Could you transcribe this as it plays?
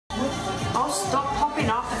stop popping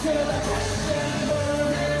off. We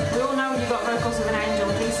all know you got vocals of an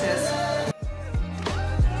angel, pieces.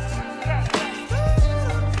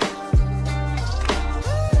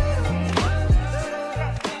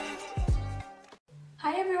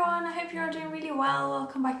 Hi everyone, I hope you're all doing really well.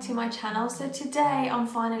 Welcome back to my channel. So today I'm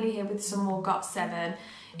finally here with some more GOT7.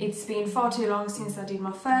 It's been far too long since I did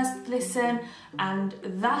my first listen, and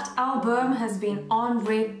that album has been on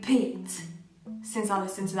repeat since I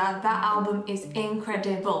listened to that. That album is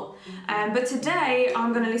incredible. But today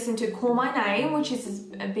I'm going to listen to Call My Name, which has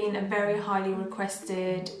been a very highly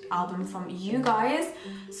requested album from you guys.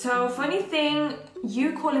 So funny thing,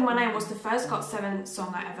 You Calling My Name was the first GOT7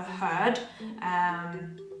 song I ever heard.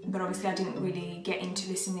 But obviously I didn't really get into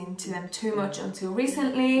listening to them too much until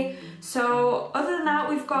recently. So other than that,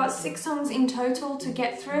 we've got 6 songs in total to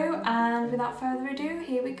get through, and without further ado,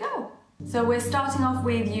 here we go. So we're starting off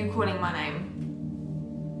with You Calling My Name.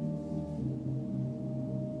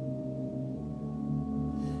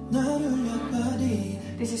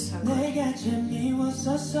 This is so good.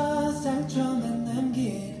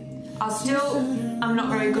 I'm not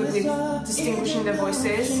very good with distinguishing their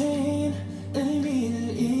voices,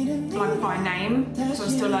 like by name, so I'm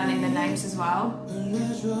still learning the names as well.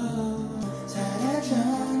 So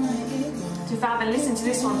if I haven't listened to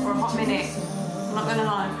this one for a hot minute, I'm not gonna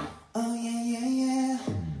lie. Oh yeah.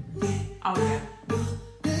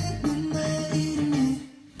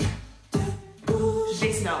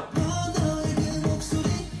 This note.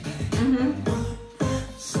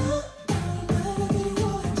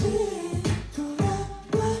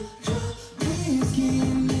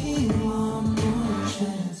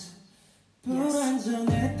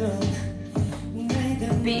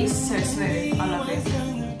 Beat is so smooth, I love it.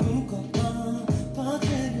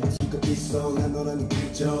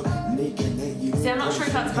 See, I'm not sure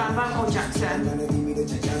if that's Bam Bam or Jackson.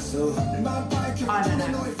 I don't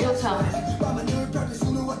know, you'll tell me.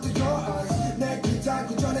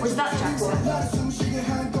 Was that Jackson?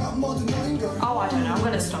 Oh, I don't know, I'm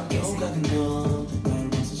gonna stop guessing.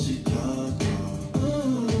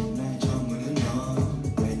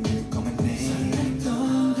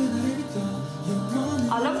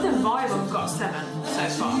 I love the vibe of GOT7 so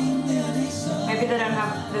far. Maybe they don't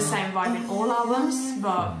have the same vibe in all albums,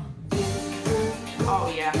 but oh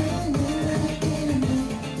yeah.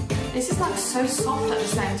 This is like so soft at the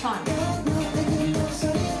same time.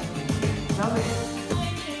 Love it.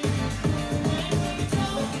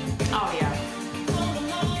 Oh yeah.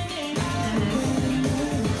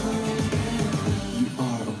 You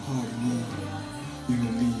are a part of me. You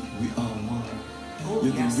and me, we are one.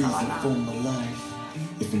 You're the reason for my life.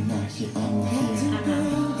 If you're not here, I'm here.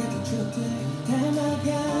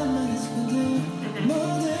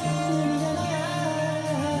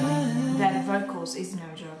 Their vocals is no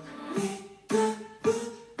joke.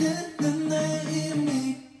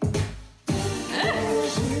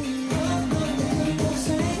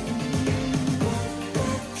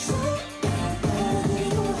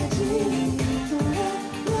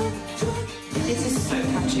 This is so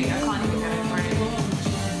catchy, I can't even go over it.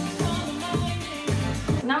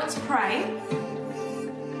 Now it's Pray.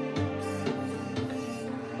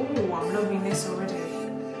 Oh, I'm loving this already.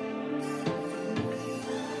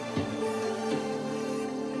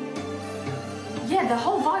 Yeah, the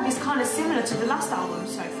whole vibe is kind of similar to the last album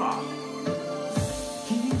so far.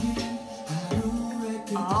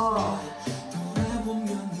 Oh.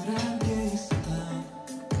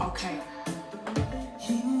 Okay.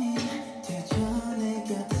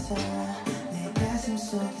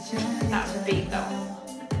 That's the beat though.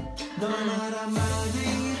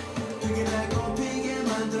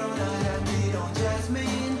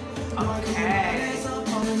 Okay.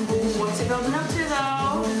 What's it building up to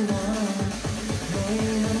though?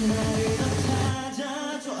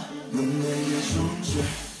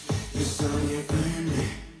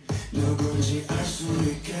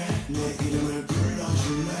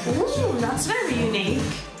 Ooh, that's very unique.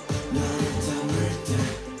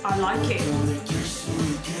 I like it.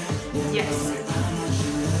 Yes.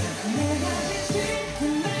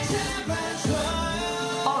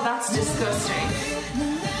 Oh, that's disgusting.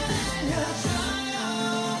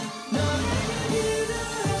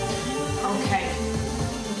 Okay.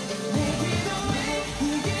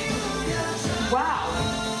 Wow.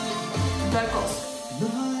 Vocals.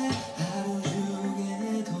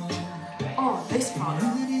 Oh, this part.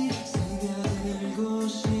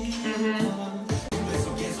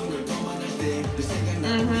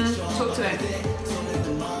 Talk to him.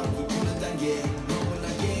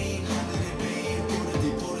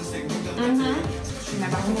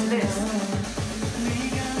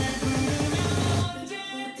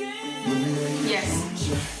 Yes.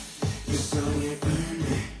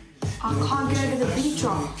 I can't get over the beat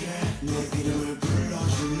drop.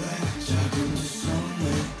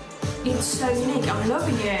 It's so unique. I'm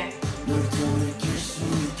loving it.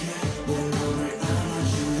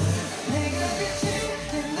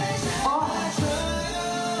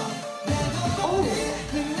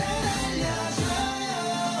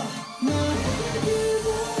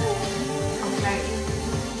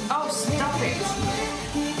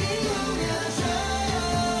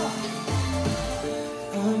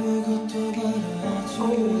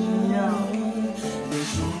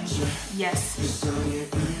 Yes.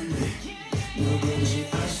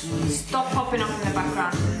 Stop popping up in the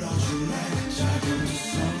background.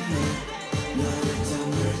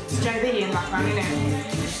 It's JB in the background, isn't it?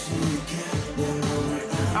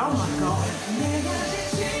 Oh my god.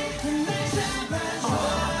 Oh.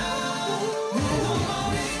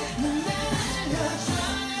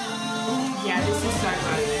 Yeah, this is so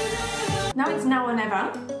good. Now it's Now or Never.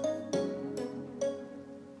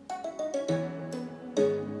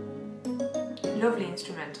 Lovely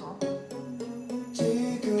instrumental.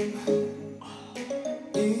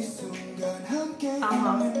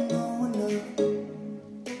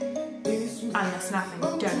 And the snapping,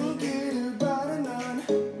 don't need it.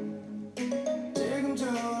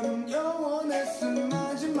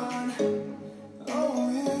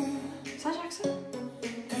 Is that Jackson?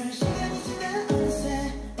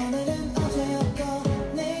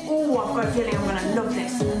 Oh, I've got a feeling I'm gonna love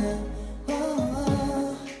this.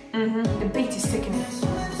 The beat is sickening.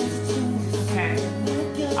 Okay,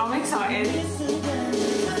 I'm excited.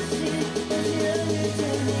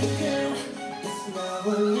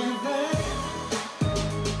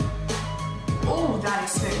 Oh, that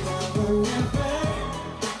is smooth.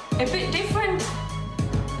 A bit different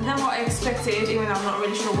than what I expected, even though I'm not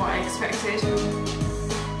really sure what I expected.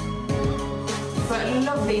 But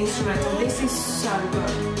love the instrumental. This is so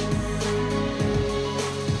good.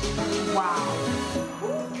 Wow.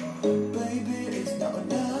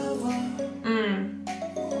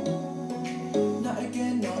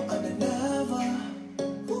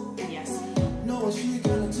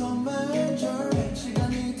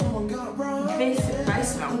 This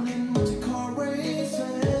bass note.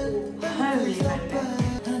 Holy moly.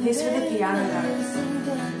 This with the piano though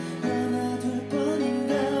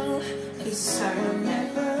is so good.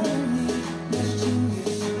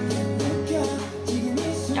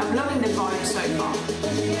 Yeah, I'm loving the vibe so far.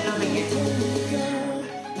 Loving it.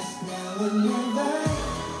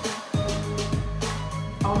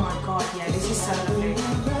 Oh my god, yeah, this is so lovely.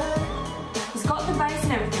 It's got the bass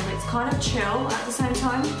and everything, but it's kind of chill at the same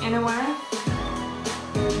time, in a way.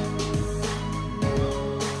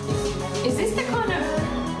 Is this the kind of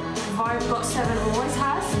vibe GOT7 always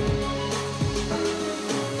has?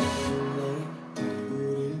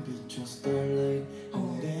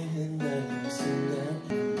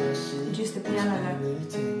 Just the piano though.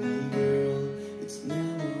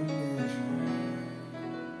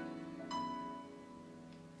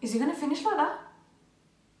 Is he gonna finish like that?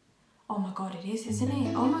 Oh my god, it is, isn't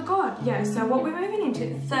it? Oh my god. Yeah, so what we're moving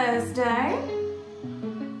into Thursday.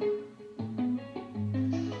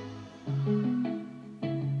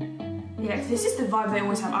 Yeah, if this is the vibe they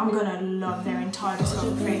always have, I'm gonna love their entire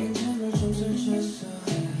discography.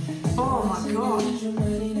 Oh my god.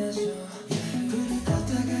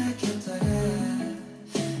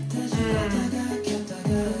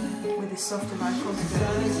 With the softer vocals.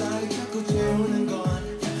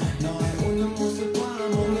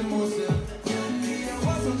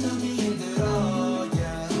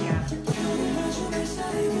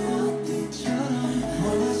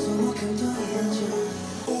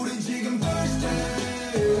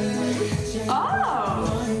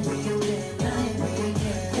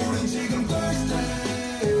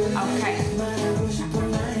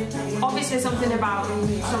 Obviously something about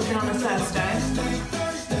something on a Thursday.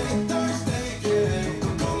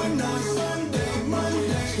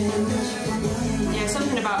 Yeah,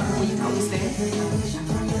 something about the week, obviously.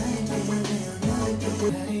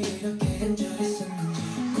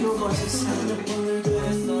 Your voice is so lovely.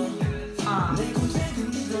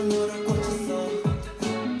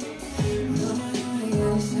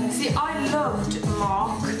 See, I loved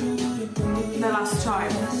Mark the last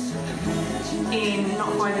time in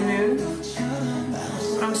Not By The Moon,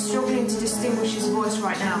 but I'm struggling to distinguish his voice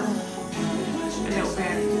right now a little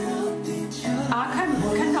bit. I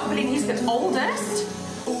cannot believe he's the oldest.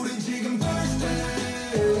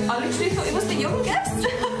 I literally thought he was the youngest.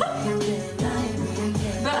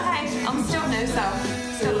 But hey, I'm still new, so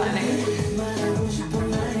still learning.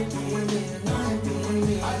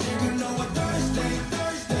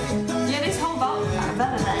 Yeah, this whole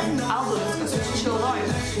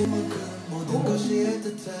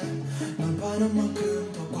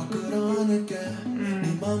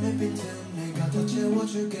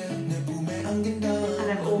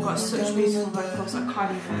they've all got such beautiful vocals, I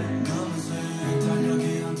can't even.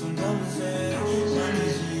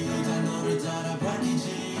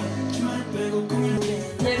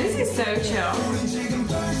 Yeah, this is so chill.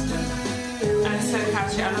 And it's so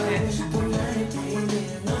catchy, I love it.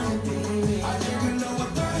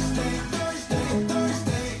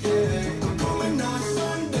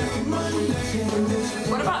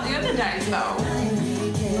 What about the other days though?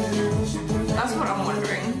 That's what I'm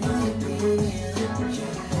wondering.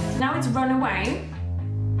 Now it's Run Away.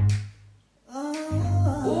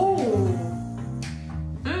 Ooh.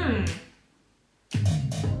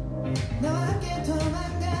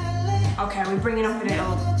 Okay, we're bringing up a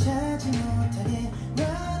little.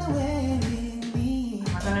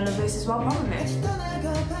 Am I gonna love this as well? Probably.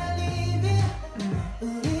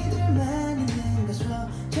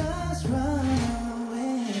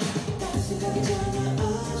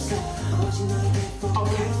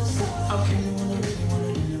 Okay.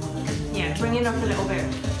 Yeah, bring it up a little bit.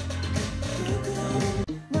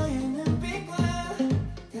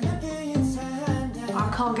 I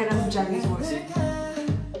can't get enough of Jaggie's voice.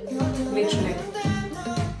 Literally.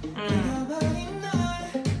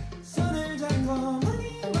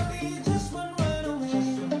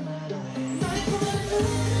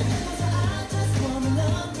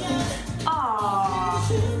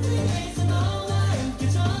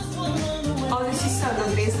 Oh, this is so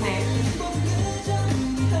lovely, isn't it?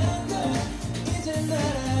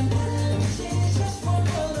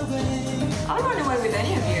 I'll run away with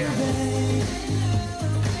any of you.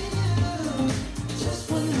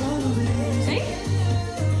 See?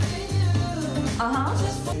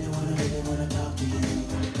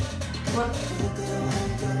 What?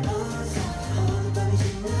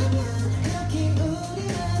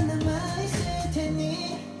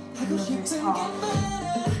 This heart.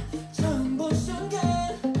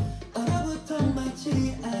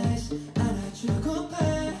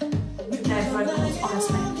 Their vocals,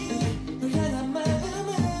 honestly.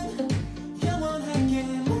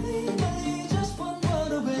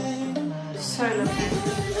 So lovely.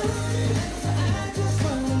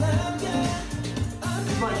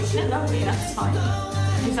 Well, you can love me, that's fine.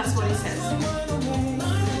 If that's what he says.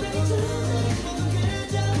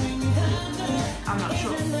 I'm not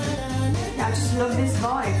sure. Yeah, I just love this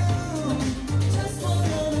vibe.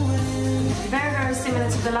 Very, very similar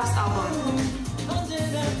to the last album.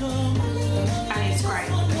 And it's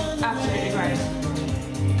great. Absolutely great.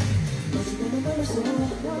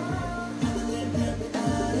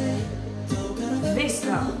 This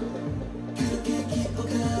though.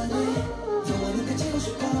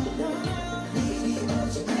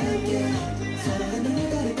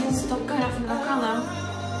 Stop going off in the background though.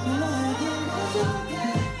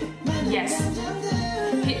 Yes.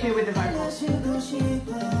 Hit me with the vocals. To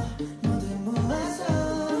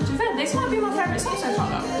be fair, this might be my favourite song so far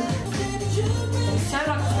though. So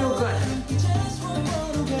like feel good.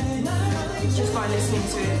 Just by listening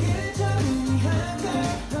to it.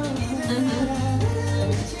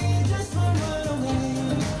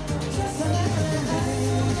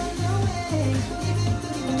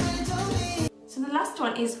 So the last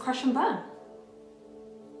one is Crash and Burn.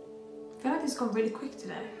 I feel like it's gone really quick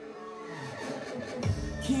today.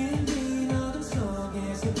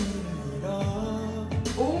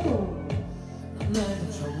 Ooh.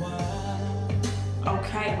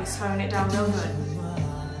 Okay, we're slowing it down real good.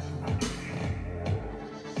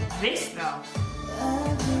 This though.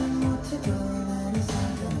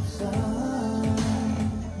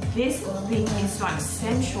 This beat is like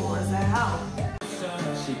sensual as hell.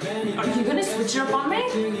 Are you gonna switch it up on me?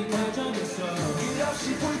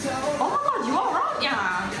 Oh my god, you are, aren't ya?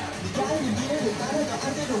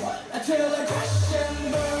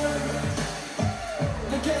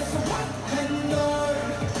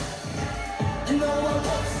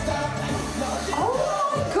 Oh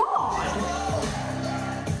my god!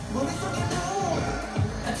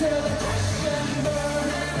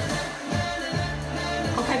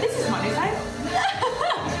 Okay, this is my new fave.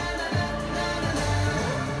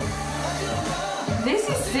 This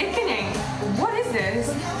is sickening. What is this?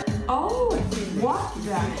 Oh, what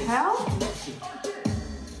the hell?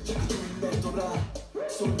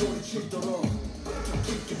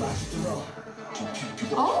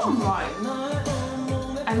 Oh my.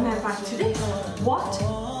 And then back to this. What?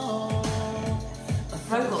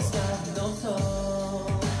 Vocals.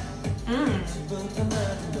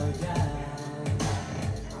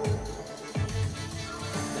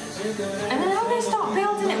 And then how they start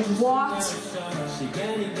building it, what?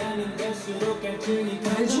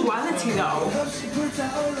 The duality though.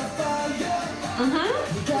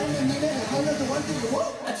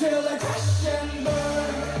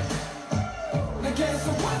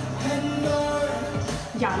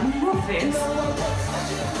 Yeah, I love this.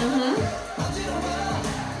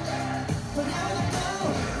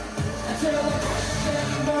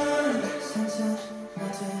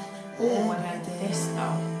 Oh, and then this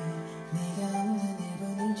though.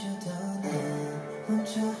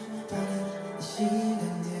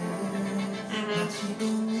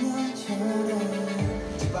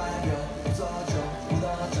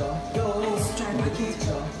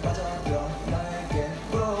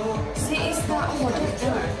 See, is that, oh, I don't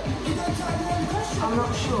know. I'm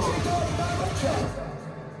not sure.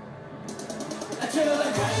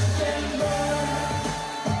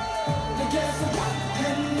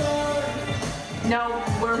 No,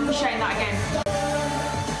 we're appreciating that again.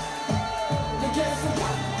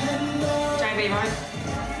 JB, right?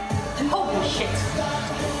 Holy shit.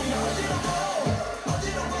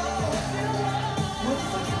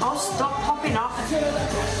 Oh, stop popping off.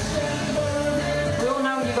 We all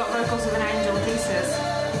know you got vocals of an angel pieces.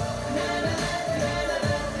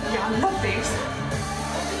 Yeah, I love this.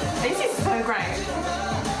 This is so great.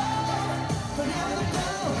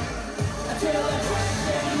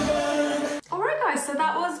 Alright guys, so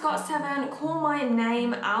that was GOT7 Call My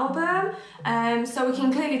Name album. So we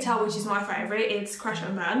can clearly tell which is my favourite. It's Crash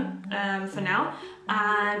and Burn for now.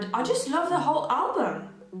 And I just love the whole album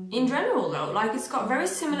in general though. Like, it's got a very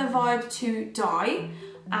similar vibe to Die.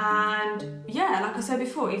 And yeah, like I said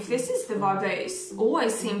before, if this is the vibe that it's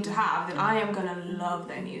always seemed to have, then I am gonna love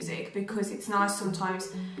their music, because it's nice sometimes.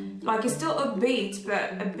 Like, it's still upbeat,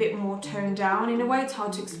 but a bit more toned down in a way. It's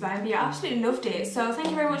hard to explain, but yeah, I absolutely loved it. So thank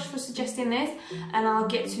you very much for suggesting this, and I'll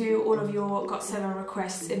get to all of your GOT7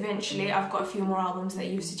 requests eventually. I've got a few more albums that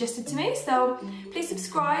you've suggested to me, so please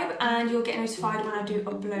subscribe and you'll get notified when I do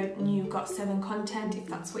upload new GOT7 content, if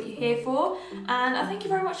that's what you're here for. And I thank you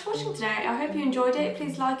very much for watching today. I hope you enjoyed it.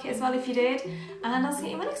 Please like it as well if you did, and I'll see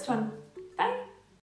you in my next one. Bye!